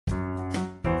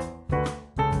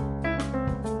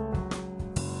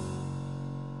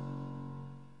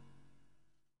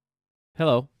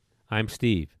Hello, I'm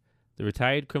Steve, the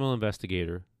retired criminal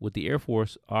investigator with the Air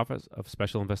Force Office of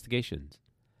Special Investigations,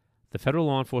 the federal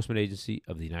law enforcement agency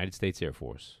of the United States Air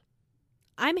Force.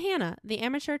 I'm Hannah, the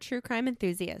amateur true crime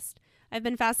enthusiast. I've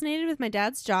been fascinated with my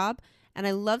dad's job, and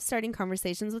I love starting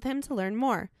conversations with him to learn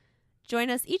more. Join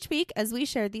us each week as we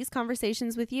share these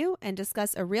conversations with you and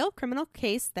discuss a real criminal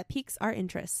case that piques our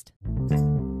interest.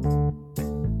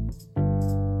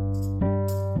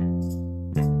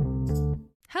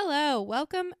 Hello,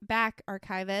 welcome back,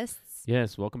 archivists.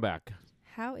 Yes, welcome back.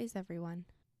 How is everyone?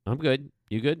 I'm good.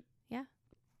 You good? Yeah.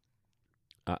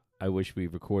 I wish we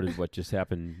recorded what just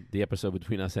happened. The episode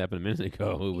between us happened a minute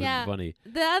ago. It would have been funny.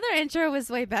 The other intro was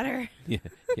way better.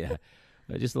 Yeah.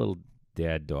 Just a little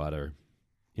dad-daughter,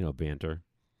 banter.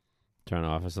 Trying to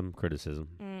offer some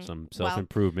criticism, some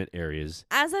self-improvement areas.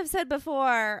 As I've said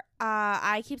before,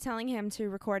 I keep telling him to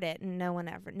record it, and no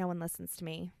one listens to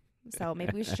me. So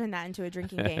maybe we should turn that into a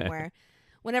drinking game where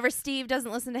whenever Steve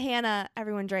doesn't listen to Hannah,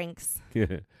 everyone drinks.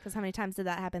 Because how many times did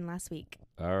that happen last week?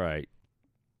 All right.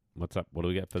 What's up? What do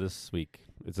we got for this week?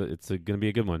 It's going to be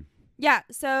a good one. Yeah.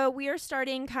 So we are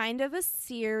starting kind of a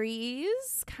series,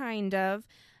 not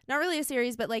really a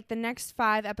series, but like the next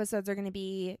 5 episodes are going to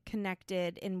be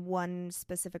connected in one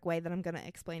specific way that I'm going to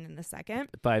explain in a second.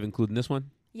 5 including this one?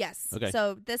 Yes. Okay.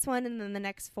 So this one and then the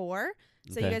next 4.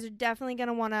 So Okay. you guys are definitely going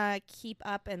to want to keep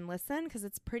up and listen because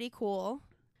it's pretty cool.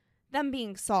 Them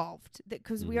being solved.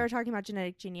 Because we are talking about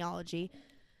genetic genealogy.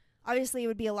 Obviously, it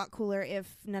would be a lot cooler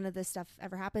if none of this stuff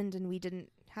ever happened and we didn't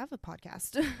have a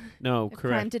podcast. No, if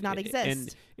correct. crime did not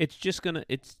exist. And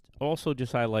it's also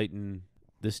just highlighting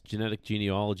this genetic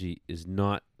genealogy is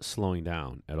not slowing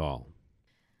down at all.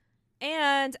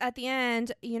 And at the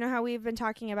end, you know how we've been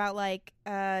talking about like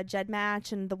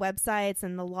GEDmatch and the websites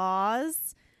and the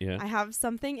laws? Yeah. I have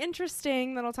something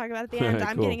interesting that I'll talk about at the end.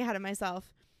 I'm Cool. getting ahead of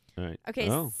myself. All right. Okay,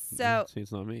 so see,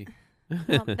 it's not me.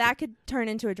 Well, that could turn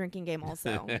into a drinking game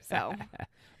also. So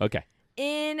Okay.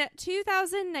 in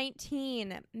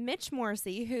 2019, Mitch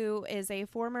Morrissey, who is a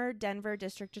former Denver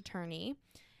district attorney,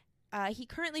 he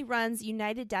currently runs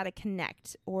United Data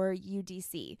Connect, or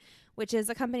UDC, which is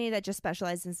a company that just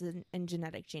specializes in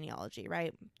genetic genealogy,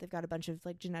 right? They've got a bunch of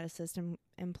like geneticists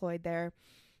employed there.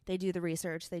 They do the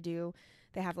research. They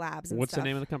have labs and What's stuff. the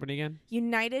name of the company again?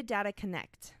 United Data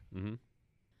Connect. Mm-hmm.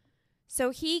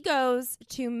 So he goes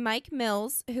to Mike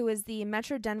Mills, who is the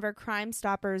Metro Denver Crime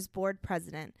Stoppers board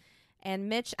president. And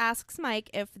Mitch asks Mike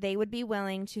if they would be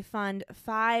willing to fund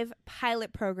 5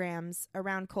 pilot programs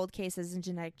around cold cases and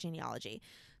genetic genealogy.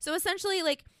 So essentially,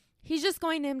 like, he's just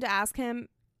going to him to ask him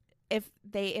if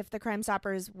the Crime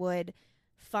Stoppers would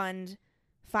fund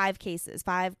 5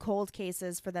 cold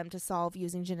cases for them to solve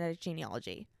using genetic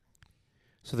genealogy.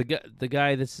 So the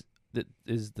guy that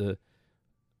is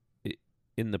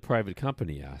in the private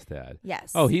company asked that.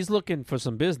 Yes. Oh, he's looking for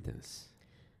some business.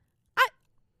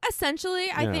 Essentially,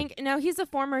 Yeah. I think, he's a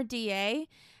former DA,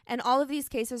 and all of these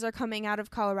cases are coming out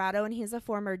of Colorado, and he's a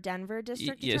former Denver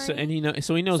district attorney.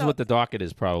 So he knows what the docket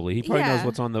is probably. He probably knows Yeah.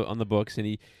 what's on the books, and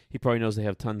he probably knows they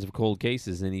have tons of cold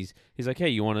cases, and he's like, hey,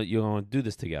 you want to do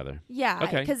this together? Yeah,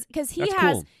 Okay. because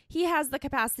That's he has the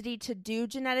capacity to do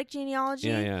genetic genealogy.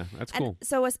 Yeah, that's cool. And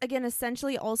so again,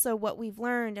 essentially, also what we've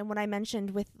learned and what I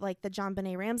mentioned with like the John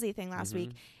Benet Ramsey thing last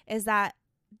week is that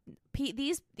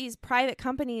these private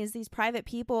companies, these private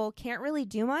people can't really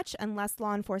do much unless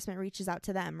law enforcement reaches out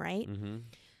to them, right? Mm-hmm.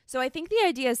 So I think the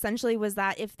idea essentially was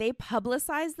that if they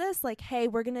publicize this, like, hey,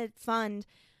 we're going to fund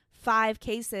 5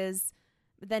 cases,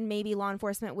 then maybe law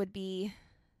enforcement would be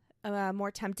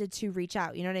more tempted to reach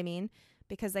out. You know what I mean?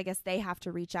 Because I guess they have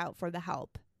to reach out for the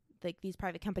help. Like, these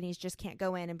private companies just can't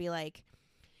go in and be like,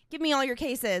 give me all your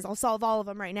cases. I'll solve all of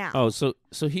them right now. Oh, so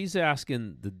he's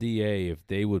asking the DA if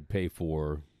they would pay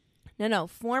for... No.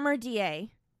 Former DA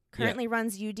currently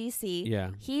runs UDC. Yeah.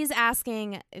 He's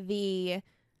asking the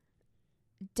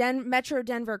Metro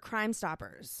Denver Crime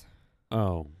Stoppers.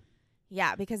 Oh.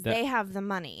 Yeah, because they have the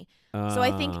money. So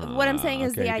I think what I'm saying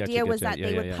is the idea was that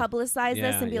they would publicize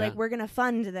this and be like, we're going to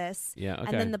fund this. Yeah, okay.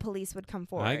 And then the police would come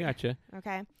forward. I gotcha.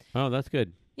 Okay. Oh, that's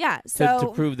good. Yeah. So to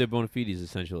prove their bona fides,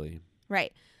 essentially.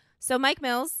 Right. So Mike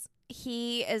Mills,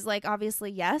 he is like, obviously,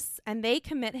 yes. And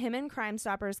him and Crime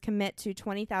Stoppers commit to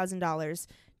 $20,000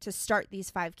 to start these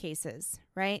 5 cases,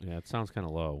 right? Yeah, it sounds kind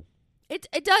of low. It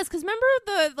does, because remember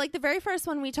the very first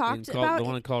one we talked about? The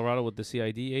one in Colorado with the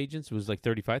CID agents was like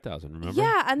 $35,000, remember?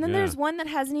 Yeah, and then there's one that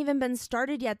hasn't even been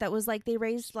started yet that was like they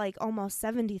raised like almost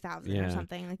 $70,000 or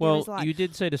something. Like, well, you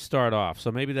did say to start off,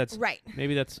 so maybe that's right.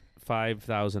 Maybe that's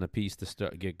 $5,000 a piece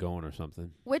to get going or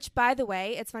something. Which, by the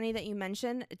way, it's funny that you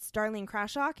mentioned it's Darlene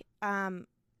Krashock.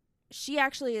 She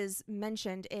actually is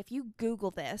mentioned. If you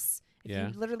Google this, If Yeah.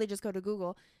 you literally just go to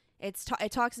Google,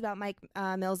 it talks about Mike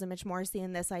Mills and Mitch Morrissey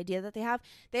and this idea that they have.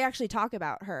 They actually talk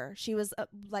about her. She was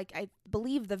I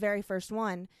believe the very first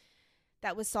one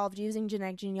that was solved using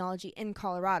genetic genealogy in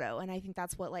Colorado, and I think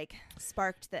that's what like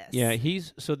sparked this. Yeah,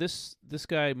 this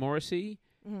guy Morrissey,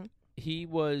 Mm-hmm. he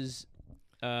was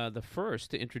the first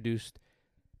to introduce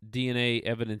DNA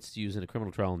evidence used in a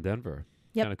criminal trial in Denver.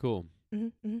 Yep. Kind of cool.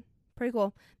 Mm-hmm, mm-hmm. Pretty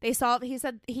cool. He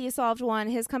said he solved one.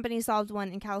 His company solved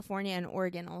one in California and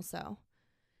Oregon also.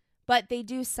 But they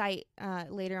do cite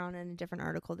later on in a different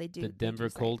article. They do The Denver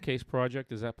cite. Cold Case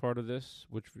Project, is that part of this?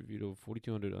 Which reviewed over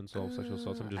 4,200 unsolved sexual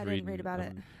assaults. I'm just I reading. didn't read about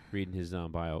it. Reading his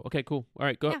bio. Okay, cool. All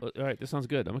right, go. Yeah. All right, this sounds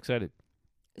good. I'm excited.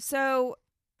 So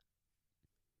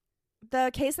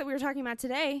the case that we were talking about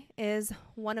today is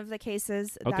one of the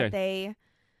cases that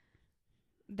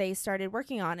they started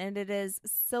working on, and it is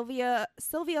Sylvia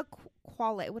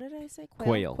Quayle. What did I say?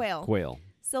 Quayle.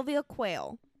 Sylvia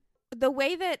Quayle. The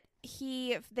way that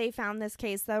they found this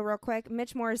case, though, real quick,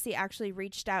 Mitch Morrissey actually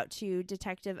reached out to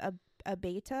Detective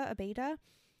Abeta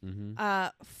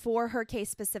for her case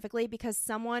specifically, because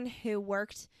someone who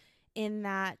worked in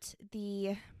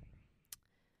the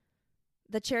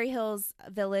Cherry Hills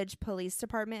Village Police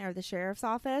Department, or the sheriff's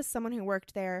office, someone who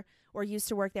worked there or used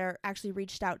to work there actually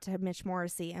reached out to Mitch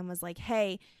Morrissey and was like,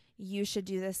 hey, you should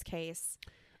do this case.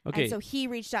 Okay. And so he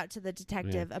reached out to the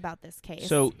detective about this case.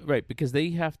 So, right, because they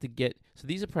have to get, so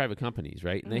these are private companies,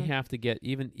 right? And Mm-hmm. they have to get,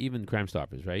 even Crime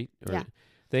Stoppers, right? Or Yeah.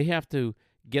 They have to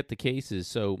get the cases.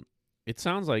 So it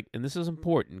sounds like, and this is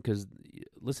important because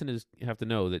listeners have to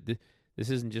know that this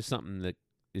isn't just something that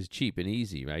is cheap and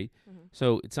easy, right? Mm-hmm.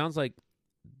 So it sounds like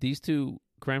these two,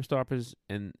 Crime Stoppers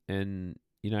and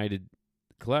United,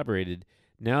 collaborated.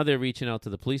 Now they're reaching out to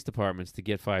the police departments to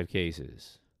get 5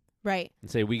 cases. Right.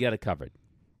 And say, we got it covered.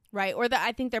 Right. Or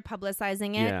I think they're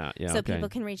publicizing it Yeah, so okay. people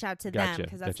can reach out to Gotcha, them,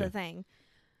 because that's gotcha. the thing.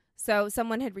 So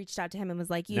someone had reached out to him and was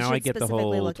like, you now should I get the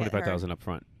specifically whole look at her. 25,000 up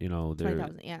front. You know, they're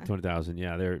 20,000, yeah. 20,000.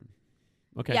 Yeah, they're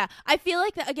okay. Yeah, I feel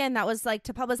like again that was like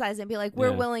to publicize it and be like,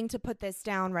 we're Yeah. willing to put this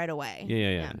down right away.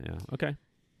 Yeah. Okay,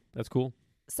 that's cool.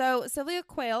 So Sylvia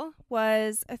Quayle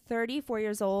was 34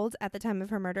 years old at the time of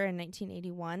her murder in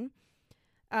 1981.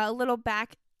 A little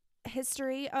back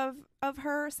history of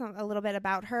her, a little bit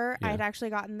about her. Yeah. I had actually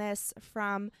gotten this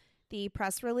from the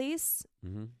press release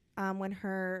when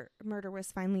her murder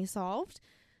was finally solved.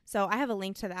 So I have a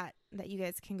link to that you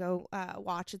guys can go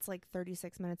watch. It's like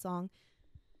 36 minutes long.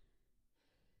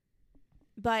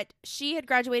 But she had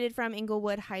graduated from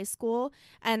Inglewood High School,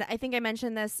 and I think I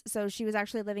mentioned this. So she was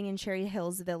actually living in Cherry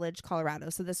Hills Village, Colorado.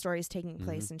 So the story is taking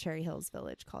place in Cherry Hills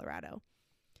Village, Colorado.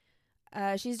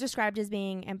 She's described as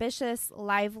being ambitious,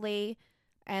 lively,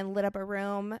 and lit up a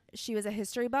room. She was a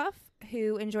history buff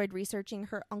who enjoyed researching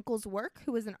her uncle's work,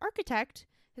 who was an architect.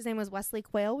 His name was Wesley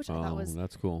Quayle, which I thought was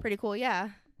that's cool. pretty cool. Yeah,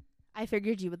 I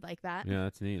figured you would like that. Yeah,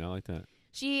 that's neat. I like that.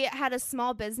 She had a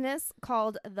small business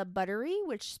called The Buttery,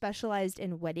 which specialized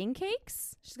in wedding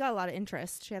cakes. She's got a lot of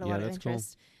interest. She had a lot of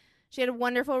interest. Cool. She had a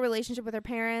wonderful relationship with her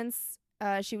parents.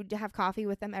 She would have coffee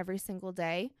with them every single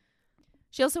day.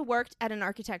 She also worked at an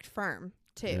architect firm,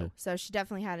 too. Yeah. So she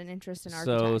definitely had an interest in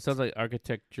architecture. So it sounds like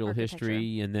architectural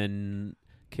history and then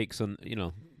cakes on,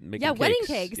 making cakes. Wedding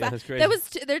cakes. Yeah, that's great.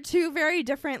 They're two very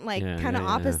different, kind of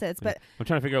opposites. Yeah. But I'm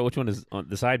trying to figure out which one is on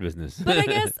the side business. But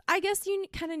I guess you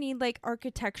kind of need like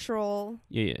architectural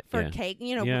for cake,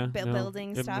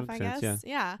 building stuff. I guess.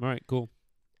 Yeah. All right. Cool.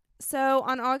 So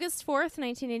on August 4th,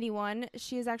 1981,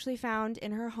 she is actually found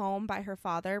in her home by her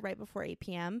father right before 8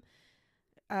 p.m.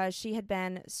 She had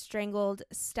been strangled,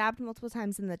 stabbed multiple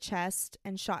times in the chest,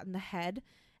 and shot in the head,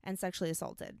 and sexually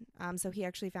assaulted. So he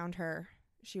actually found her.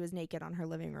 She was naked on her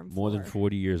living room floor. More than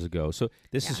 40 years ago. So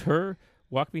this is her.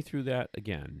 Walk me through that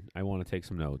again. I want to take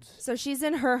some notes. So she's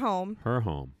in her home. Her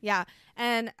home. Yeah.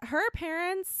 And her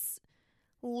parents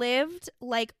lived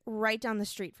like right down the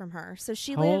street from her. So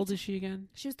she How old is she again?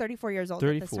 She was 34 years old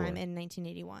 34. At this time in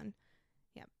 1981.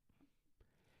 Yep.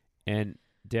 And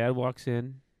Dad walks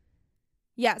in.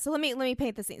 Yeah, so let me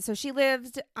paint the scene. So she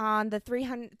lived on the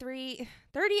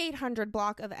 3800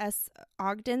 block of S.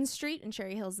 Ogden Street in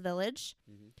Cherry Hills Village.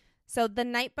 Mm-hmm. So the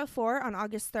night before, on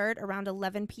August 3rd, around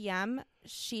 11 p.m.,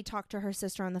 she talked to her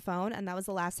sister on the phone, and that was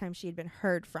the last time she had been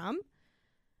heard from.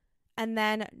 And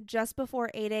then just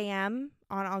before 8 a.m.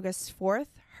 on August 4th,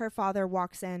 her father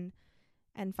walks in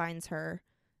and finds her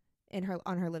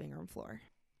on her living room floor.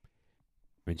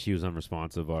 And she was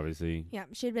unresponsive, obviously. Yeah,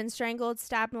 she had been strangled,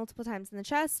 stabbed multiple times in the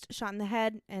chest, shot in the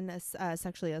head, and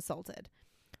sexually assaulted.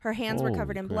 Her hands were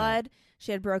covered in blood.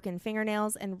 She had broken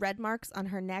fingernails and red marks on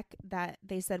her neck that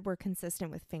they said were consistent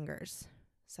with fingers.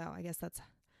 So I guess that's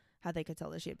how they could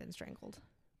tell that she had been strangled.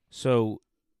 So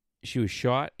she was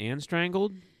shot and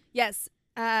strangled? Yes.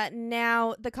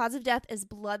 Now, the cause of death is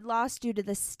blood loss due to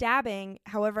the stabbing.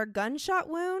 However, gunshot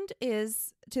wound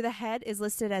is to the head is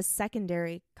listed as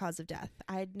secondary cause of death.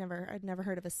 I'd never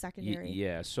heard of a secondary.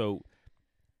 Yeah, so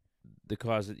the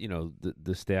cause,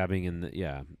 the stabbing and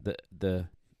the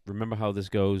remember how this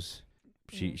goes?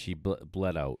 She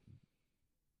bled out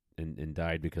and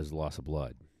died because of loss of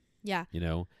blood. Yeah.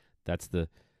 That's the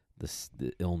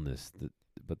illness.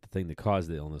 But the thing that caused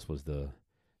the illness was the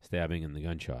stabbing and the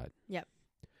gunshot. Yep.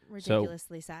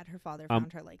 Ridiculously sad. Her father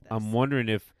found her like this. I'm wondering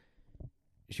if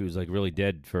she was like really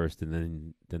dead first, and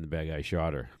then the bad guy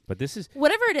shot her. But this is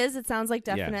whatever it is. It sounds like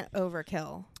definite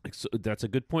overkill. So that's a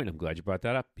good point. I'm glad you brought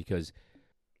that up because it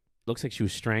looks like she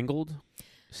was strangled,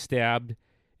 stabbed,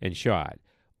 and shot.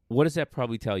 What does that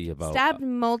probably tell you about? Stabbed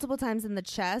multiple times in the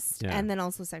chest, and then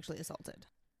also sexually assaulted.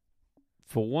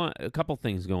 For one, a couple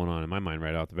things going on in my mind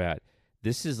right off the bat.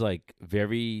 This is like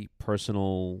very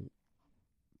personal,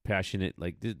 passionate.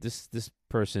 Like this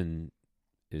person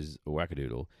is a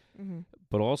wackadoodle,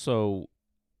 but also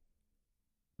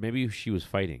maybe she was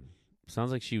fighting.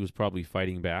 Sounds like she was probably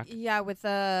fighting back. Yeah, with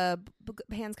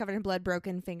hands covered in blood,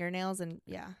 broken fingernails, and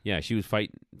yeah, she was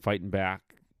fighting back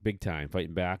big time,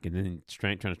 fighting back, and then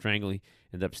trying to strangle. He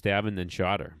ended up stabbing, then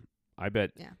shot her. I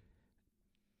bet. Yeah,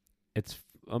 it's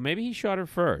maybe he shot her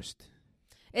first.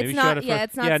 It's not. Yeah,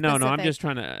 it's not. Yeah, specific. no. I'm just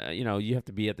trying to. You have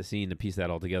to be at the scene to piece that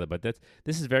all together. But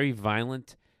this is very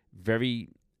violent, very,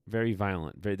 very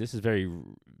violent. This is very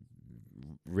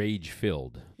rage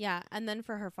filled. Yeah, and then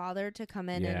for her father to come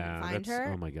in and find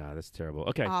her. Oh my God, that's terrible.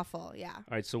 Okay, awful. Yeah. All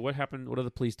right. So what happened? What do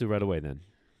the police do right away then?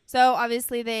 So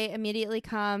obviously they immediately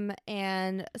come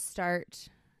and start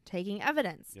taking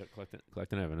evidence. Yeah,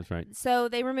 collecting evidence, right? So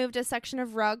they removed a section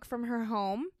of rug from her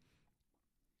home.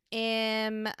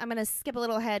 I'm going to skip a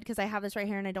little ahead because I have this right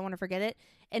here and I don't want to forget it.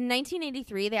 In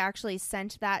 1983, they actually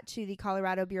sent that to the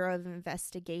Colorado Bureau of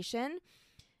Investigation.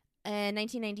 In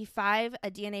 1995, a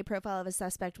DNA profile of a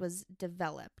suspect was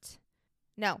developed.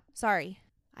 No, sorry.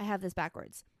 I have this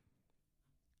backwards.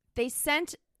 They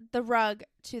sent the rug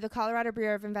to the Colorado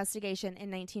Bureau of Investigation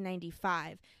in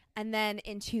 1995. And then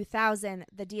in 2000,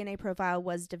 the DNA profile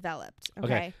was developed.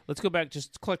 Okay. Let's go back.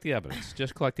 Just collect the evidence.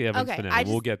 Just collect the evidence for now.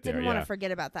 We'll get there. Didn't want to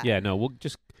forget about that. Yeah, no, we'll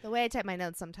just. The way I type my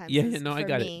notes sometimes. Yeah, is no, I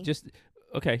got it. Just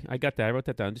I got that. I wrote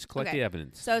that down. Just collect the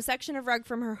evidence. So a section of rug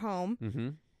from her home.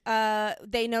 Mm-hmm.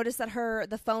 They noticed that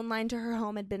the phone line to her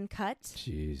home had been cut.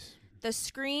 Jeez. The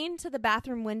screen to the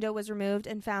bathroom window was removed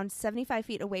and found 75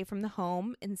 feet away from the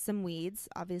home in some weeds,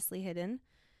 obviously hidden.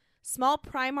 Small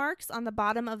pry marks on the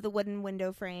bottom of the wooden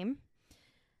window frame.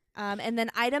 And then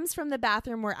items from the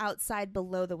bathroom were outside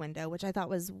below the window, which I thought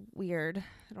was weird.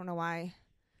 I don't know why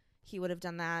he would have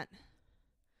done that.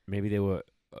 Maybe they were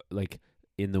like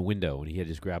in the window and he had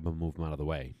just grabbed them and moved them out of the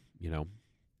way,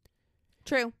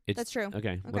 True. That's true.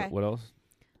 Okay. What else?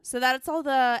 So that's all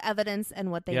the evidence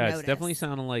and what they noticed. Yeah, it's definitely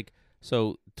sounding like,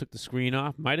 so took the screen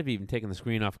off, might have even taken the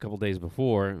screen off a couple days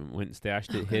before, went and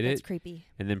stashed it, hid it. That's creepy.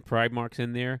 And then pry marks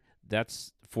in there.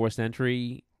 That's forced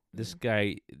entry. This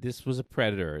guy, this was a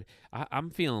predator. I'm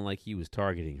feeling like he was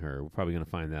targeting her. We're probably going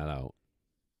to find that out.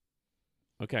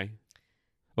 Okay.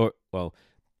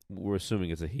 We're assuming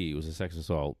it's a he. It was a sex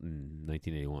assault in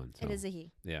 1981. So. It is a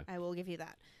he. Yeah. I will give you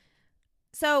that.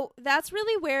 So that's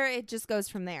really where it just goes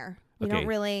from there. We don't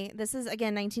really. This is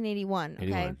again 1981. Okay.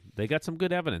 81. They got some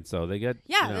good evidence, though. They got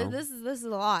This is a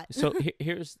lot. So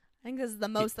here's. I think this is the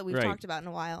most that we've talked about in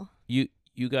a while. You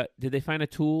got? Did they find a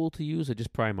tool to use or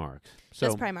just pry marks?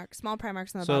 Just pry marks, small pry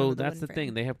marks on the bottom of the that's the frame.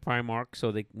 thing. They have pry marks,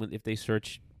 so if they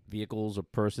search vehicles or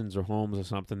persons or homes or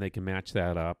something, they can match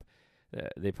that up.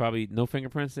 They probably no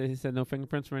fingerprints. They said no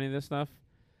fingerprints for any of this stuff.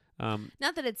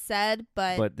 Not that it's said,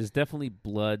 but there's definitely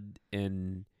blood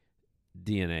and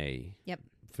DNA. Yep,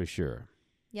 for sure.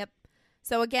 Yep.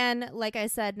 So again, like I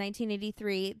said,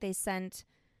 1983, they send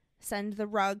the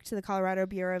rug to the Colorado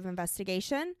Bureau of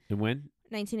Investigation. And when?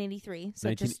 1983. So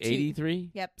 1983?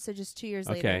 Yep, so just 2 years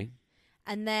later. Okay.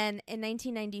 And then in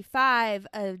 1995,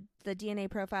 the DNA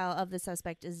profile of the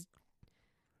suspect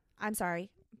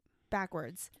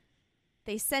backwards.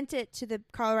 They sent it to the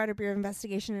Colorado Bureau of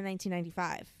Investigation in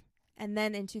 1995. And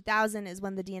then in 2000 is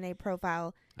when the DNA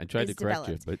profile I tried to correct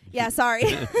developed. you, but... Yeah, sorry.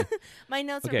 My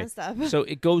notes are messed up. So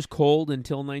it goes cold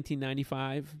until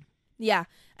 1995? Yeah.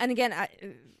 And again,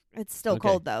 it's still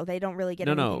cold, though. They don't really get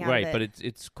anything out of it. But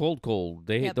it's cold.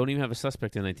 They don't even have a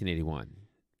suspect in 1981,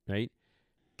 right?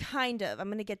 Kind of. I'm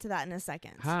going to get to that in a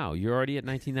second. How? You're already at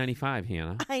 1995,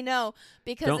 Hannah. I know,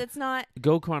 because it's not...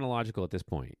 Go chronological at this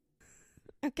point.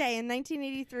 Okay, in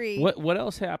 1983. What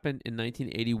else happened in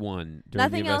 1981 during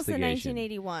Nothing the else in investigation?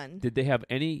 1981. Did they have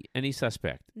any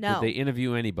suspect? No. Did they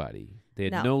interview anybody? They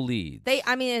had No. no leads. They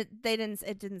didn't.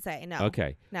 It didn't say no.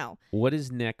 Okay. No. What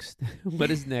is next?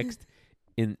 What is next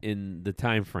in the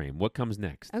time frame? What comes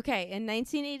next? Okay, in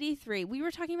 1983, we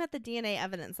were talking about the DNA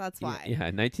evidence. That's why. Yeah,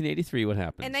 in 1983, what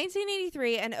happened? In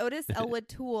 1983, an Otis Elwood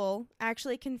Toole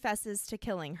actually confesses to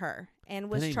killing her and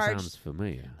was that name charged. sounds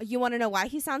familiar. You want to know why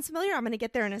he sounds familiar? I'm going to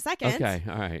get there in a second. Okay,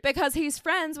 all right. Because he's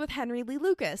friends with Henry Lee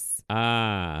Lucas.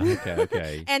 Ah,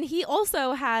 okay. And he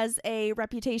also has a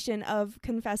reputation of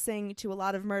confessing to a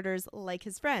lot of murders like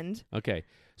his friend. Okay,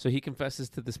 so he confesses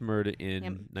to this murder in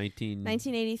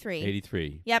 1983.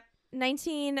 83. Yep.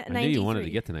 1993. I knew you wanted to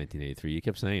get to 1983. You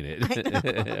kept saying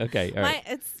it. Okay, all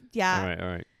right.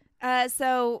 All right.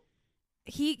 So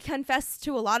he confessed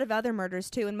to a lot of other murders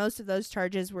too, and most of those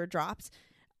charges were dropped.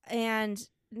 And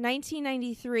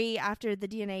 1993, after the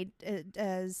DNA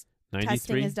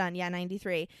testing is done,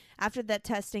 93. After that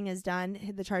testing is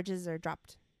done, the charges are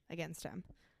dropped against him.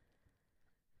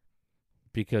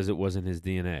 Because it wasn't his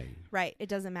DNA. Right. It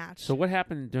doesn't match. So what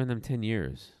happened during them 10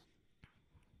 years?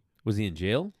 Was he in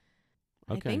jail?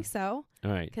 Okay. I think so.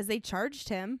 All right. Because they charged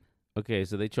him. Okay,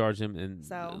 so they charged him, and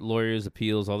So- lawyers,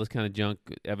 appeals, all this kind of junk,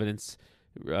 evidence,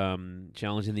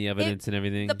 challenging the evidence and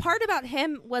everything. The part about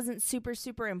him wasn't super,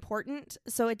 super important,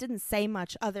 so it didn't say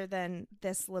much other than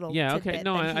this little tidbit okay.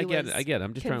 No, that I he get was it. I get it.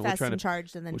 I'm just trying. We're confessed trying and to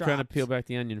charged and then we're dropped. trying to peel back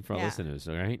the onion for our Yeah. listeners.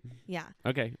 All right. Yeah.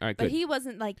 Okay. All right. But Good. he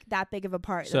wasn't like that big of a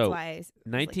part. So, That's why I was,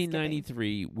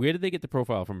 1993. Where did they get the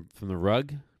profile from? From the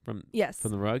rug? Yes.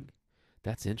 From the rug?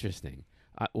 That's interesting.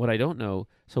 What I don't know.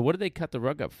 So what did they cut the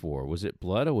rug up for? Was it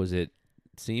blood or was it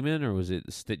semen or was it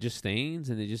just stains?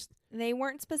 And They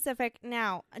weren't specific.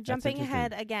 Now, jumping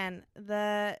ahead again,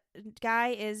 the guy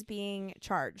is being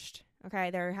charged. Okay,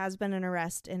 there has been an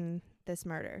arrest in this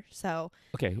murder. So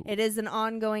okay. it is an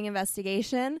ongoing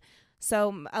investigation.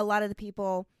 So a lot of the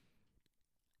people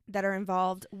that are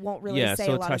involved won't really say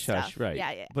so a it's lot of hush-hush, stuff. right.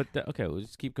 Yeah. But okay, we'll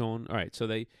just keep going. All right, so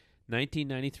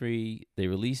 1993, they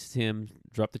released him,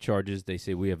 dropped the charges. They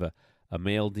say we have a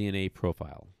male DNA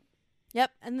profile.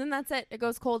 Yep, and then that's it. It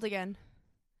goes cold again.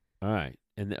 All right.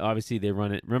 And obviously they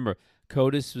run it. Remember,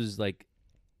 CODIS was like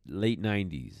late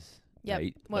 90s. Yep.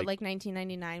 Right? What, like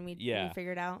 1999 we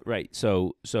figured out? Right.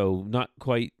 So not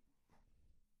quite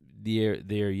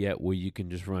there yet where you can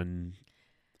just run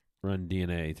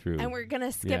DNA through. And we're going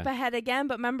to skip ahead again,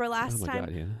 but remember last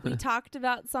time we talked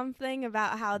about something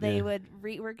about how they would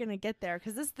we're going to get there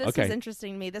because this was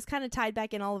interesting to me. This kind of tied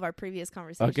back in all of our previous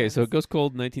conversations. Okay, so it goes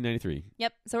cold in 1993.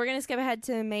 Yep. So we're going to skip ahead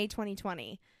to May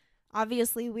 2020.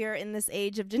 Obviously, we are in this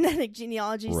age of genetic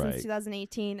genealogy since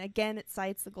 2018. Again, it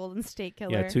cites the Golden State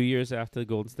Killer. Yeah, 2 years after the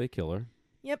Golden State Killer.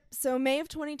 Yep. So May of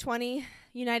 2020,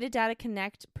 United Data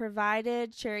Connect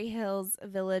provided Cherry Hills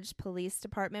Village Police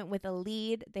Department with a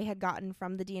lead they had gotten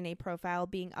from the DNA profile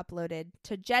being uploaded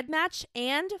to GEDmatch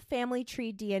and Family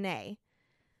Tree DNA.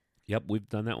 Yep, we've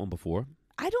done that one before.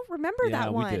 I don't remember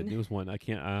that one. Yeah, we did. There was one. I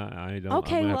can't. I don't.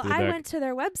 Okay, well, I went to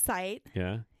their website.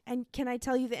 Yeah. And can I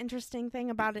tell you the interesting thing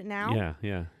about it now?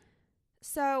 Yeah.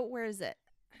 So where is it?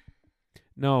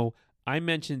 No, I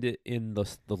mentioned it in the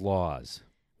laws.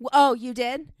 Oh, you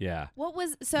did? Yeah. What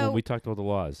was when we talked about the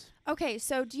laws? Okay,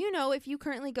 so do you know if you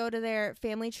currently go to their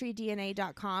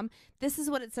familytreedna.com, this is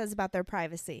what it says about their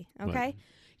privacy, okay? Right.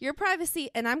 Your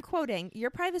privacy, and I'm quoting, your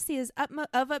privacy is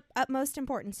of utmost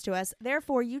importance to us.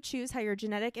 Therefore, you choose how your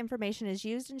genetic information is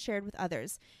used and shared with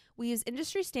others. We use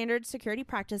industry standard security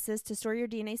practices to store your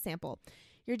DNA sample,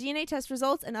 your DNA test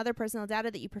results, and other personal data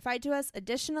that you provide to us.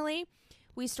 Additionally,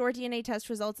 we store DNA test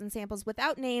results and samples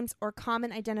without names or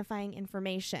common identifying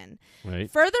information. Right.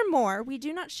 Furthermore, we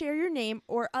do not share your name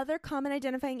or other common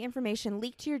identifying information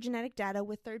leaked to your genetic data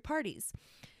with third parties,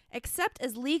 except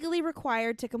as legally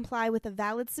required to comply with a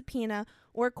valid subpoena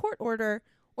or court order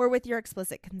or with your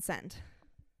explicit consent.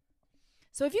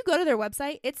 So if you go to their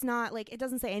website, it's not like, it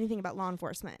doesn't say anything about law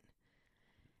enforcement.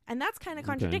 And that's kind of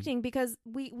contradicting because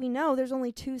we know there's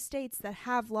only 2 states that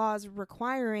have laws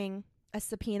requiring a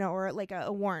subpoena or like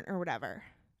a warrant or whatever.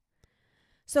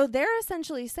 So they're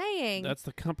essentially saying... That's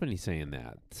the company saying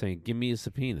that. Saying, give me a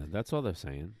subpoena. That's all they're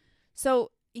saying.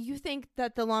 So you think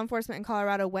that the law enforcement in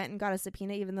Colorado went and got a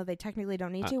subpoena even though they technically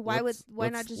don't need to? Why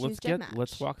not just use GEDmatch?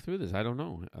 Let's walk through this. I don't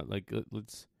know.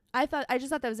 Let's... I just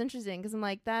thought that was interesting because I'm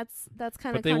like, that's kind of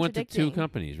contradicting. But they went to 2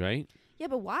 companies, right? Yeah,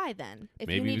 but why then? If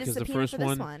maybe you need because a subpoena the first for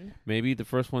this one. Maybe the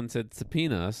first one said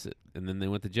subpoena us, and then they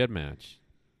went to GEDmatch.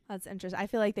 That's interesting. I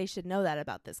feel like they should know that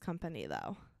about this company,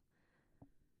 though.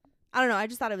 I don't know. I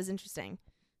just thought it was interesting.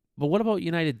 But what about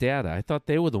United Data? I thought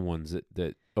they were the ones that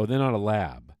they're not a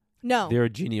lab. No. They're a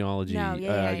genealogy. No,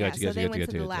 yeah. I got you. So they went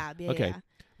to the lab. Yeah, okay. yeah.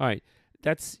 All right.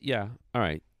 All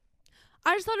right.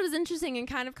 I just thought it was interesting and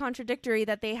kind of contradictory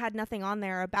that they had nothing on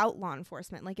there about law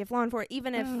enforcement. Like, if law enforcement,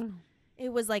 even if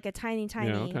it was like a tiny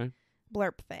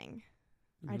blurb thing.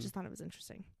 I just thought it was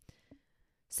interesting.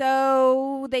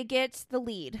 So they get the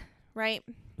lead, right?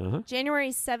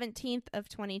 January 17th of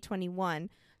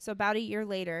 2021. So about a year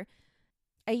later,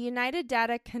 a United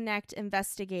Data Connect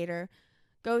investigator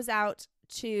goes out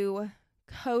to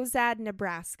Cozad,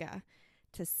 Nebraska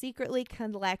to secretly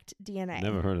collect DNA.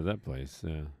 Never heard of that place.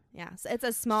 Yeah. Yeah, so it's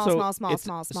a small So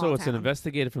town. it's an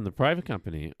investigator from the private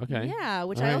company. Okay. Yeah,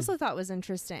 which I also thought was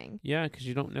interesting. Yeah, because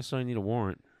you don't necessarily need a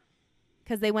warrant.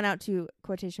 Because they went out to,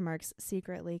 quotation marks,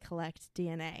 secretly collect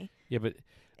DNA. Yeah, but...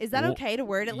 Is that okay to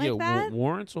word it like that?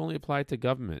 Warrants only apply to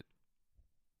government.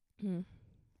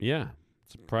 Yeah.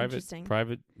 It's a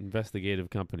private investigative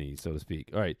company, so to speak.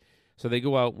 All right. So they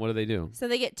go out. What do they do? So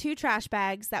they get 2 trash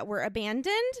bags that were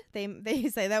abandoned. They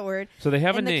say that word. So they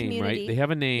have a name, community. right? They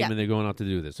have a name, Yep. and they're going out to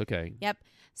do this. Okay. Yep.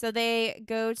 So they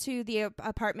go to the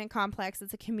apartment complex.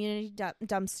 It's a community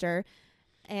dumpster.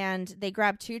 And they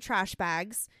grab 2 trash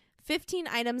bags. 15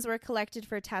 items were collected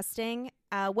for testing.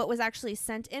 What was actually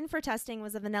sent in for testing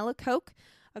was a vanilla Coke,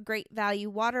 a Great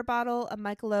Value water bottle, a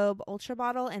Michelob Ultra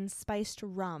bottle, and spiced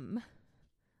rum.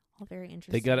 All very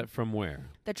interesting. They got it from where?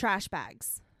 The trash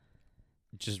bags.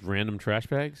 Just random trash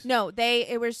bags? No,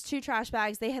 it was 2 trash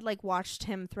bags. They had like watched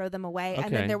him throw them away,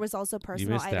 and then there was also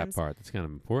personal items. You missed that part. That's kind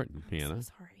of important, Hannah. I'm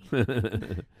so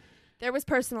sorry. There was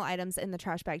personal items in the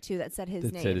trash bag too that said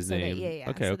his name. Said his name. Yeah.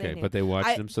 Okay, so okay. But they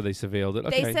watched him, so they surveilled it.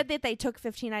 Okay. They said that they took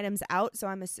 15 items out,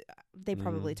 so they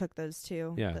probably took those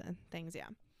 2 things. Yeah.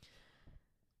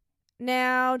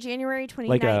 Now, January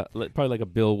 29th. Probably like a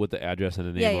bill with the address and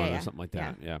a name on it or something like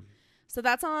that. Yeah. So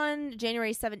that's on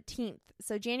January 17th.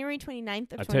 So January 29th of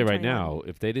 2021. I'll tell you right now,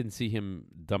 if they didn't see him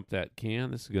dump that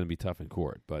can, this is going to be tough in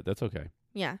court, but that's okay.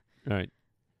 Yeah. All right.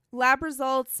 Lab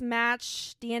results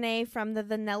match DNA from the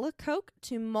vanilla Coke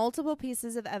to multiple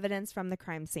pieces of evidence from the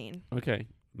crime scene. Okay.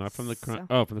 Not from the crime.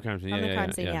 From the crime scene. From the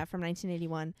crime scene, from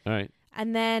 1981. All right.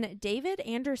 And then David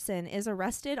Anderson is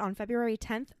arrested on February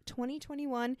 10th,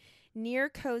 2021, near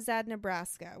Cozad,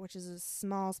 Nebraska, which is a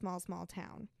small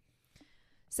town.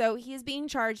 So he is being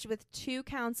charged with 2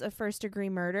 counts of first-degree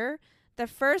murder. The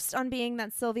first on being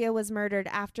that Sylvia was murdered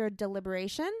after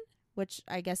deliberation, which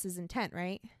I guess is intent,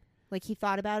 right? Like he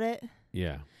thought about it.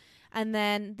 Yeah. And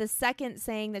then the second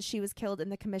saying that she was killed in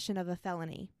the commission of a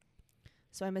felony.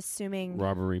 So I'm assuming...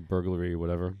 robbery, burglary,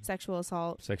 whatever. Sexual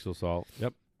assault.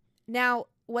 Yep. Now,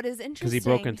 what is interesting... Because he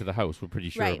broke into the house. We're pretty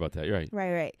sure about that. You're right.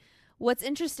 Right. What's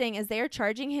interesting is they are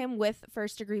charging him with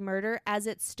first-degree murder as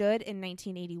it stood in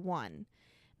 1981.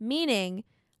 Meaning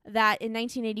that in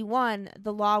 1981,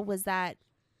 the law was that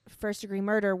first-degree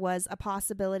murder was a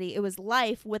possibility. It was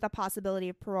life with a possibility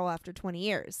of parole after 20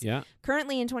 years. Yeah.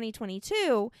 Currently in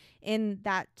 2022, in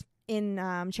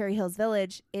Cherry Hills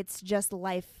Village, it's just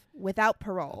life without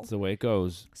parole. That's the way it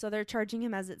goes. So they're charging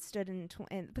him as it stood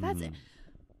but that's it.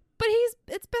 But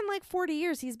it's been like 40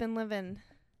 years he's been living.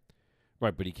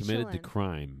 Right, but he committed the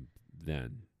crime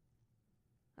then.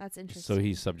 That's interesting. So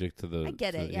he's subject to the... I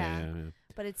get it, yeah.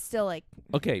 But it's still like...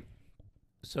 Okay,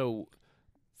 so...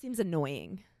 Seems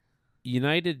annoying.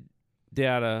 United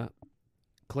Data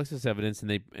collects this evidence,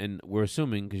 and we're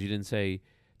assuming, because you didn't say,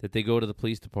 that they go to the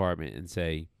police department and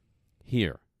say,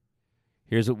 here's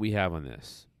what we have on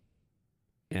this.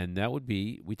 And that would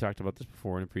be, we talked about this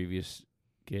before in a previous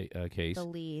case. The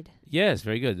lead. Yes,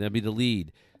 very good. That'd be the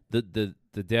lead. The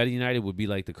Data United would be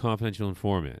like the confidential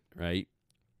informant, right?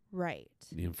 Right.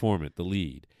 The informant, the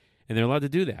lead. And they're allowed to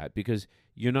do that because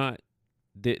you're not,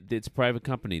 it's a private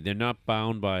company. They're not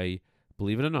bound by,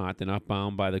 believe it or not, they're not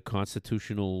bound by the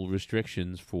constitutional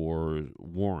restrictions for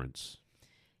warrants.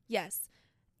 Yes.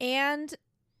 And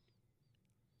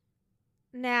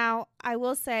now I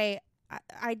will say,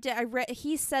 I read,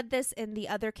 he said this in the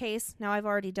other case. Now I've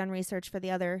already done research for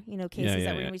the other, cases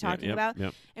that we're going to be talking about.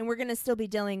 Yep. And we're going to still be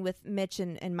dealing with Mitch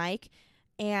and Mike.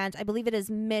 And I believe it is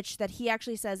Mitch that he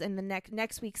actually says in the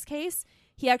next week's case,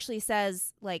 he actually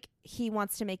says, like, he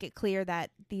wants to make it clear that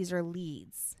these are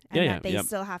leads and that they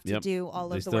still have to do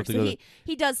all of the work. So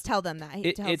he does tell them that.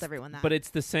 He tells everyone that. But it's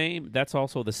the same. That's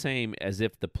also the same as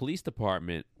if the police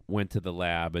department went to the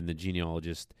lab and the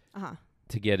genealogist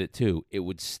to get it too. It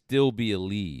would still be a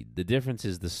lead. The difference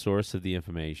is the source of the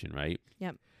information, right?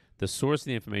 Yep. The source of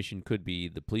the information could be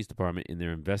the police department in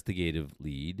their investigative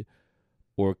lead,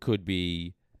 or it could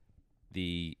be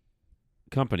the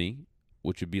company,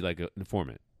 which would be like an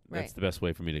informant. That's the best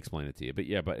way for me to explain it to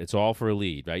you. But it's all for a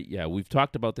lead, right? Yeah, we've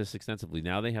talked about this extensively.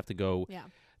 Now they have to go. Yeah.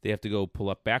 They have to go pull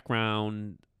up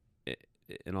background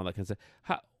and all that kind of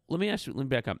stuff. Let me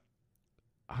back up.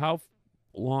 How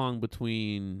long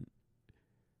between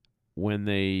when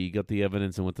they got the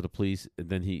evidence and went to the police, and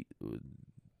then he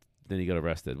got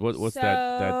arrested? What's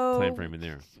that time frame in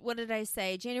there? What did I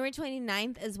say? January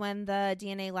 29th is when the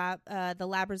DNA lab, the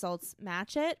lab results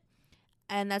match it,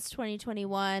 and that's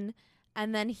 2021.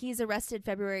 And then he's arrested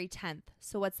February 10th.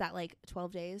 So what's that, like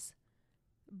 12 days?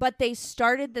 But they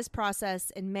started this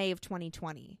process in May of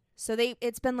 2020. So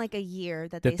it's been like a year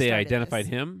that they identified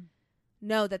this. him.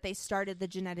 No, that they started the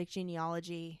genetic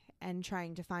genealogy and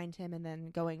trying to find him and then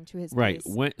going to his Right.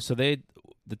 place.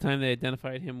 The time they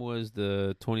identified him was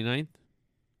the 29th?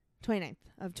 29th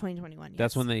of 2021.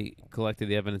 That's yes. when they collected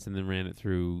the evidence and then ran it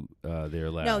through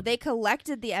their lab. No, they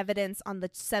collected the evidence on the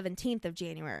 17th of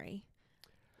January.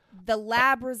 The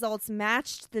lab results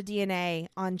matched the DNA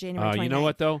on January 29th. You know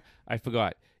what, though? I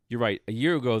forgot. You're right. A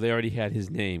year ago, they already had his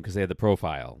name because they had the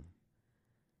profile.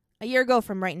 A year ago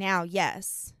from right now,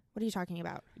 yes. What are you talking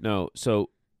about? No,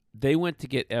 so they went to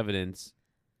get evidence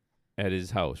at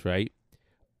his house, right?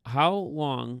 How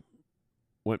long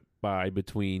went by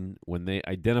between when they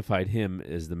identified him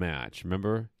as the match?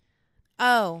 Remember?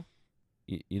 Oh.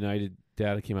 United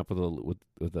Data came up with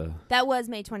a... That was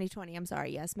May 2020. I'm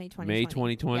sorry. Yes, May 2020. May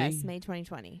 2020? Yes, May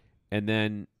 2020. And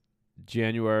then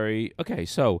January... Okay,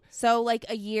 so... So, like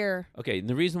a year. Okay, and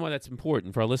the reason why that's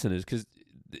important for our listeners, because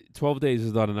 12 days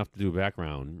is not enough to do a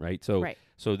background, right?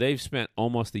 So they've spent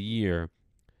almost a year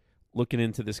looking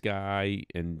into this guy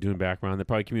and doing background. They're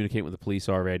probably communicating with the police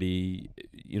already.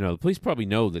 The police probably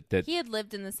know that he had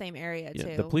lived in the same area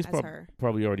too. The police as her.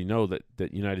 probably already know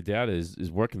that United Data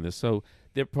is working this. So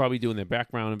they're probably doing their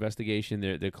background investigation.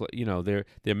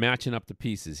 They're matching up the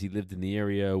pieces. He lived in the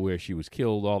area where she was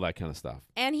killed, all that kind of stuff.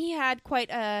 And he had quite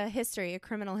a history, a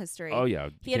criminal history. Oh yeah,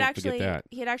 he had actually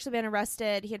been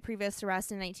arrested. He had previous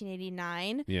arrest in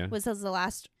 1989. Yeah, was his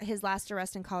last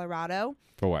arrest in Colorado.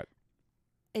 For what?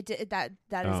 That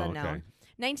is unknown. Okay.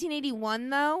 1981,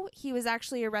 though, he was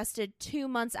actually arrested 2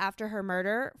 months after her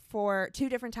murder for 2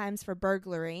 different times for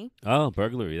burglary. Oh,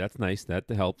 burglary. That's nice. That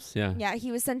helps. Yeah. Yeah,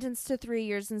 he was sentenced to 3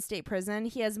 years in state prison.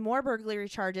 He has more burglary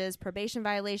charges, probation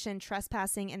violation,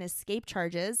 trespassing, and escape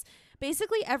charges.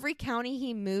 Basically, every county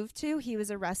he moved to, he was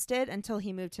arrested until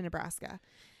he moved to Nebraska.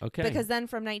 Okay. Because then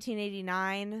from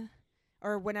 1989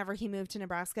 or whenever he moved to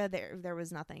Nebraska, there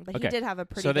was nothing. But he did have a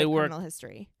pretty good criminal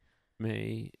history.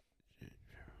 May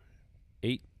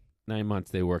 8-9 months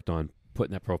they worked on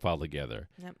putting that profile together.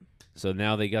 Yep. So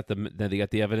now they got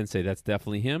the evidence, say that's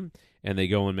definitely him, and they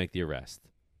go and make the arrest.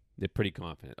 They're pretty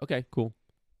confident. Okay, cool.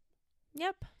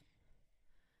 Yep.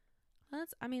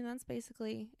 That's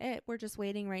basically it. We're just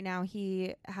waiting right now.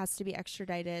 He has to be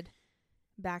extradited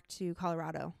back to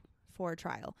Colorado for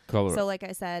trial. So like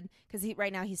I said, because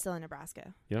right now he's still in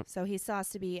Nebraska. Yep. So he still has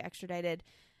to be extradited.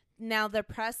 Now, the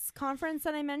press conference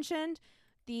that I mentioned,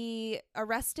 the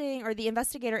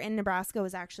investigator in Nebraska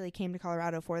came to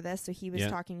Colorado for this, so he was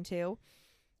talking too.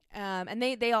 And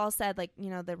they all said,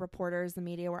 the reporters, the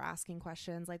media were asking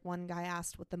questions. Like, one guy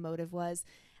asked what the motive was,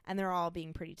 and they're all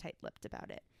being pretty tight-lipped about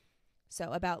it.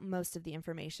 So, about most of the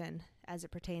information as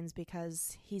it pertains,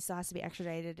 because he still has to be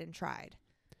extradited and tried.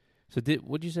 So,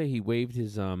 what'd you say? He waived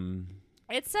his...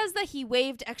 It says that he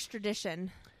waived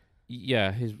extradition.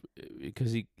 Yeah,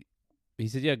 because he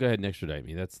said, "Yeah, go ahead and extradite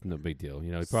me. That's no big deal." He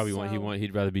probably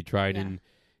he'd rather be tried in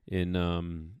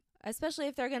especially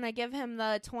if they're gonna give him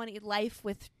the 20 life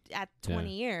at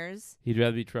 20 years. He'd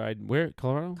rather be tried where?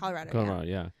 Colorado,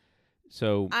 yeah.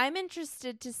 So I'm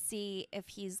interested to see if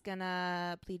he's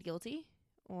gonna plead guilty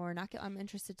or not. I'm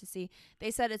interested to see.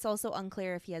 They said it's also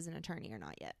unclear if he has an attorney or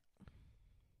not yet.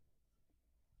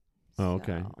 Oh,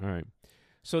 okay, all right.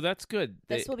 So that's good.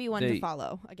 This will be one to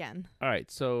follow again. All right,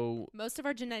 so... Most of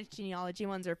our genetic genealogy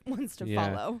ones are ones to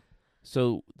follow.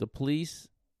 So the police,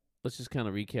 let's just kind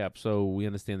of recap so we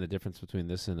understand the difference between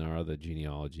this and our other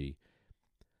genealogy.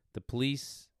 The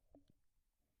police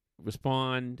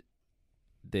respond.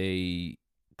 They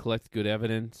collect good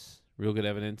evidence, real good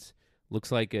evidence.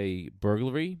 Looks like a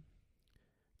burglary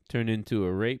turned into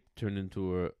a rape, turned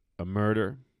into a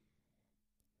murder.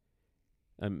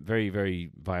 Very, very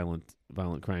violent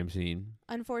crime scene.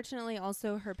 Unfortunately,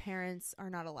 also, her parents are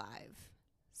not alive.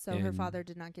 So her father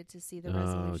did not get to see the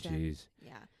resolution. Oh, jeez.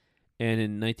 Yeah. And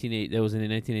in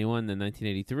 1981, then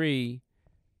 1983,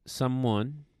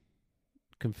 someone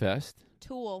confessed.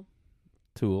 Tool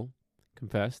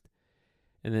confessed.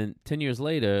 And then 10 years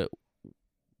later,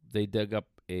 they dug up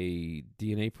a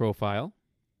DNA profile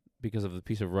because of the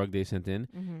piece of rug they sent in,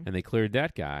 and they cleared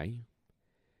that guy.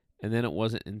 And then it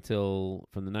wasn't until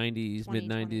from the 90s,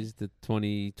 mid-90s to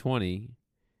 2020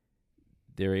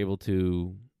 they're able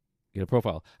to get a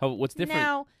profile. What's different?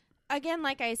 Now, again,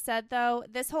 like I said, though,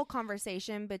 this whole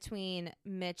conversation between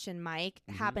Mitch and Mike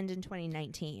happened in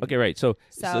 2019. Okay, right. So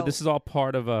this is all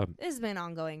part of a. This has been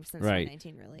ongoing since Right.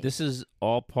 2019, really. This is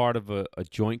all part of a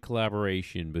joint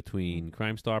collaboration between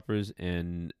Crime Stoppers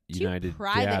and United Two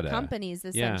private Data. companies,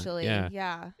 essentially.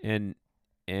 Yeah. And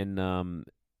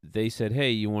they said,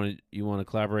 hey, you want to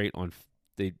collaborate on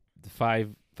the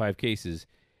five cases,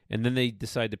 and then they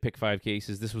decided to pick 5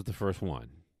 cases. This was the first one.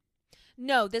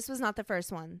 No, this was not the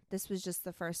first one. This was just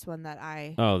the first one that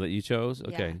that you chose.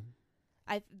 Okay.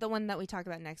 The one that we talk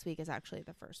about next week is actually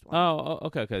the first one. Oh,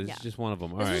 okay. This is just one of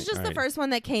them. This was just the first one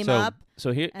that came up.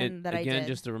 So here, that I again, did.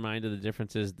 just a reminder: the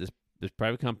difference is this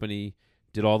private company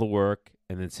did all the work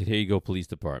and then said, "Here you go, police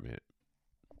department."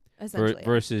 Essentially,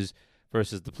 versus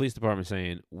the police department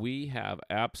saying, "We have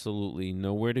absolutely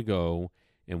nowhere to go,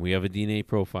 and we have a DNA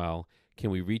profile. Can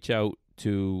we reach out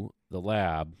to the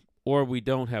lab?" Or we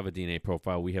don't have a DNA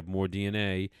profile. We have more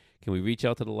DNA. Can we reach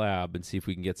out to the lab and see if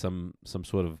we can get some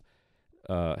sort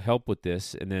of help with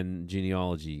this, and then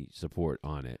genealogy support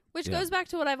on it? Which goes back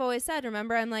to what I've always said.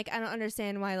 Remember, I'm like, I don't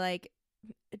understand why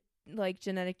like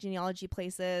genetic genealogy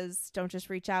places don't just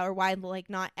reach out, or why like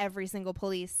not every single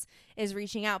police is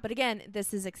reaching out. But again,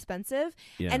 this is expensive,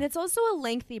 and it's also a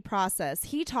lengthy process.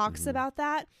 He talks about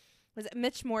that. Was it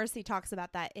Mitch Morrissey talks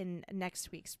about that in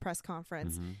next week's press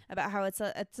conference about how it's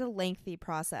a lengthy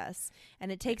process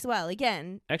and it takes a while.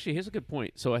 Again, actually, here's a good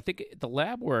point. So I think the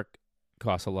lab work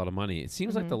costs a lot of money. It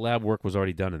seems like the lab work was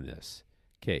already done in this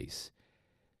case.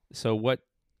 So what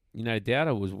United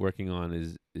Data was working on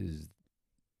is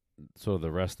sort of the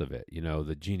rest of it.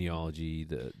 The genealogy,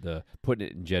 the putting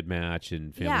it in GEDmatch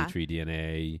and family tree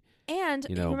DNA. And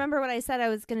remember what I said? I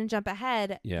was going to jump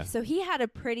ahead. Yeah. So he had a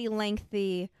pretty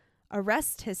lengthy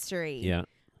arrest history,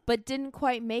 but didn't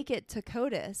quite make it to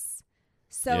CODIS.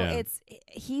 So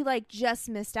he like just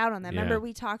missed out on that. Remember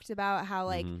we talked about how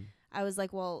like I was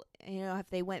like, well, if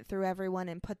they went through everyone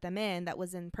and put them in that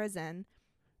was in prison,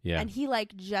 and he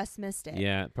like just missed it.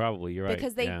 Yeah, probably you're right,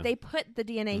 because they put the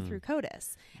DNA through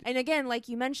CODIS. And again, like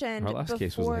you mentioned, our last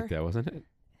case was like that, wasn't it?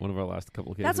 One of our last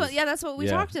couple of cases. That's what we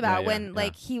talked about when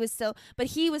like he was still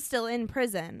in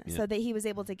prison, so that he was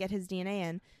able to get his DNA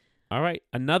in. All right,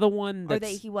 another one or that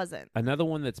he wasn't. Another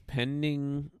one that's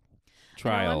pending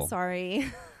trial. I'm sorry.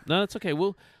 No, that's okay.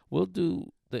 We'll do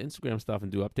the Instagram stuff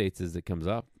and do updates as it comes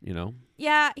up.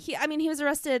 Yeah, he was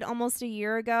arrested almost a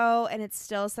year ago, and it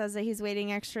still says that he's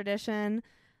waiting extradition.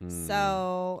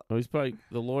 So he's probably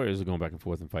the lawyers are going back and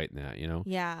forth and fighting that.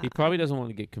 Yeah, he probably doesn't want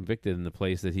to get convicted in the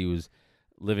place that he was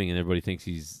living, and everybody thinks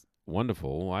he's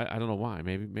wonderful. I don't know why.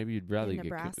 Maybe you'd rather get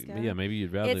Nebraska. Maybe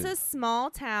you'd rather. It's a small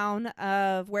town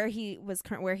of where he was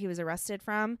arrested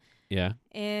from. Yeah.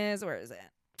 Where is it?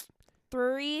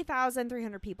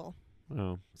 3,300 people.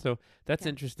 Oh, so that's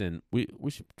interesting. We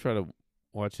should try to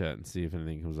watch that and see if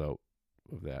anything comes out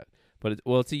of that. But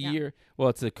it's a year. Well,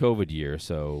 it's a COVID year,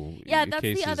 so that's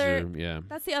cases the other. are.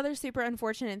 That's the other super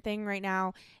unfortunate thing right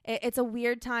now. It's a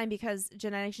weird time because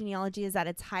genetic genealogy is at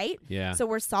its height. Yeah. So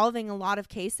we're solving a lot of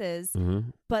cases,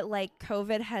 but like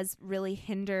COVID has really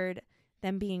hindered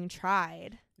them being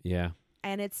tried. Yeah.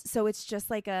 And it's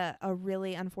just like a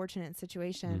really unfortunate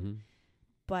situation,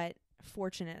 but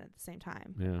fortunate at the same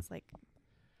time. Yeah. It's like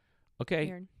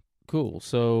weird. Cool.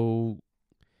 So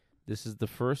this is the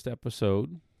first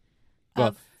episode.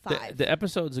 Of 5. The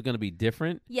episodes are going to be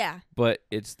different. Yeah. But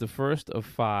it's the first of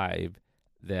 5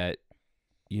 that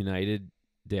United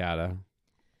Data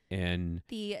and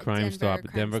the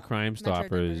Denver Crime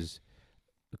Stoppers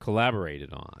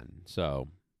collaborated on. So.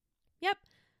 Yep.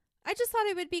 I just thought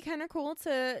it would be kind of cool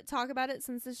to talk about it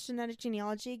since it's genetic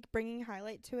genealogy, bringing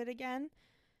highlight to it again.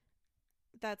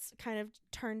 That's kind of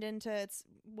turned into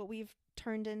what we've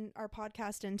turned in our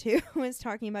podcast into is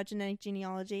talking about genetic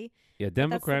genealogy. Yeah,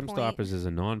 Denver Crime Stoppers is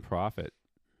a non-profit.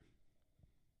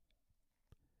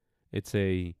 It's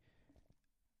a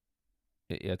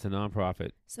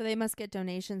non-profit. So they must get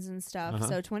donations and stuff.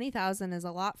 So 20,000 is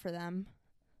a lot for them.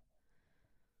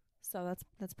 So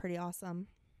that's pretty awesome.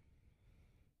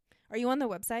 Are you on the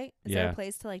website? Is there a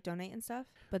place to like donate and stuff?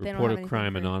 But they don't have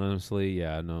crime anonymously.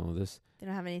 Yeah, no, this. They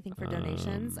don't have anything for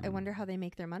donations. I wonder how they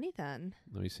make their money then.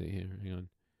 Let me see here. Hang on.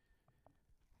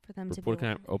 For them Report to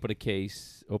crime. Open a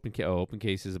case. Open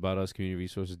cases about us. Community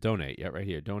resources. Donate. Yeah, right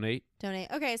here. Donate.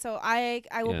 Okay, so I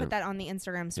will put that on the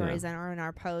Instagram stories and or in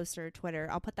our post or Twitter.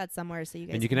 I'll put that somewhere so you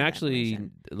guys. And you can actually.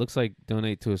 It looks like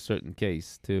donate to a certain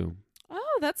case too.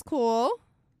 Oh, that's cool.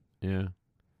 Yeah.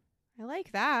 I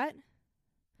like that.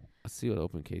 Let's see what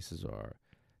open cases are.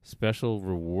 Special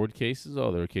reward cases.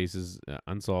 Oh, there are cases,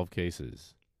 unsolved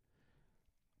cases.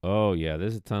 Oh, yeah.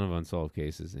 There's a ton of unsolved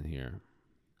cases in here.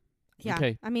 Yeah.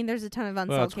 Okay. I mean, there's a ton of unsolved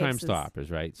Well, it's cases. Crime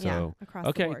Stoppers, right? Yeah, So, across the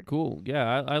okay, board. cool.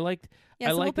 Yeah, I liked Yeah, I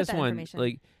so we'll like put this that one. information.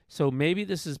 Like, so maybe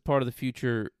this is part of the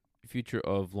future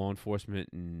of law enforcement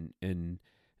and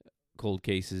cold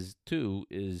cases too.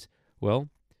 Is well,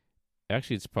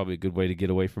 actually, it's probably a good way to get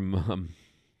away from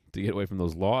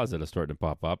those laws that are starting to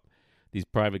pop up. These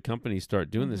private companies start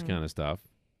doing this kind of stuff,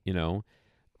 you know.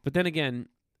 But then again,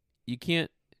 you can't.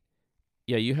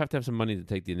 Yeah, you have to have some money to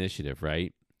take the initiative,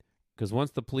 right? Because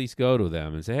once the police go to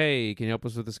them and say, "Hey, can you help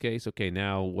us with this case?" Okay,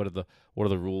 now what do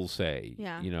the rules say?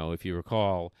 Yeah. You know, if you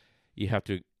recall, you have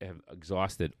to have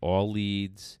exhausted all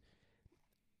leads.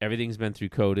 Everything's been through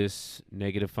CODIS,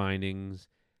 negative findings,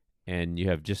 and you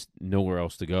have just nowhere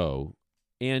else to go,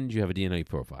 and you have a DNA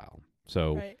profile.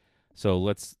 So, Right. so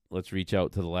let's reach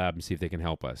out to the lab and see if they can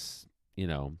help us. You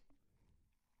know,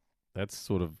 that's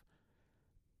sort of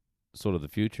the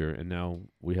future, and now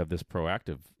we have this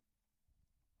proactive.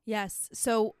 Yes.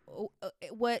 So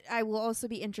what I will also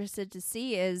be interested to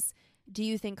see is, do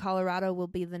you think Colorado will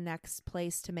be the next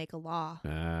place to make a law?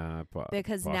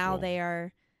 Because now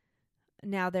they're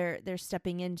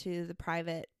stepping into the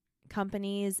private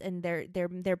companies, and they're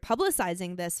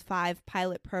publicizing this 5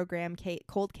 pilot program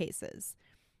cold cases.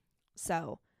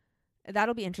 So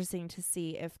that'll be interesting to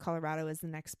see if Colorado is the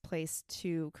next place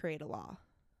to create a law.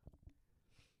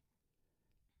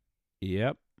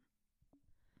 Yep.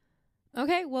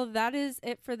 Okay, well, that is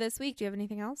it for this week. Do you have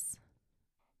anything else?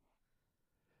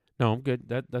 No, I'm good.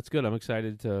 That's good. I'm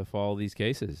excited to follow these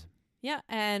cases. Yeah,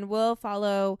 and we'll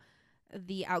follow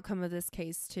the outcome of this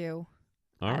case too.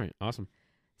 All right, awesome.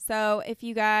 So if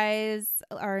you guys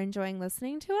are enjoying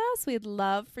listening to us, we'd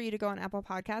love for you to go on Apple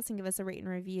Podcasts and give us a rate and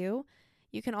review.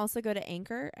 You can also go to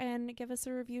Anchor and give us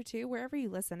a review too, wherever you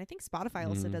listen. I think Spotify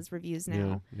also does reviews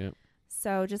now. Yeah.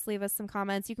 So just leave us some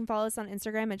comments. You can follow us on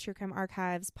Instagram at True Crime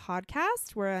Archives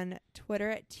Podcast. We're on Twitter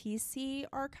at TC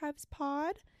Archives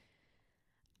Pod.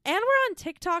 And we're on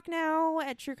TikTok now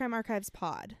at True Crime Archives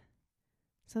Pod.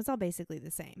 So it's all basically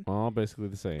the same.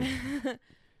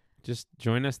 Just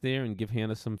join us there and give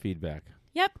Hannah some feedback.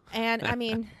 Yep. And I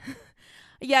mean,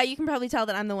 yeah, you can probably tell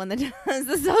that I'm the one that does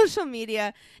the social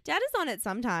media. Dad is on it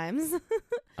sometimes. All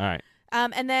right.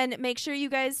 And then make sure you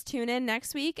guys tune in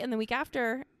next week and the week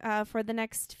after for the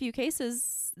next few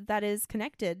cases that is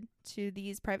connected to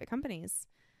these private companies.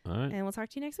 All right. And we'll talk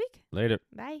to you next week. Later.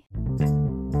 Bye.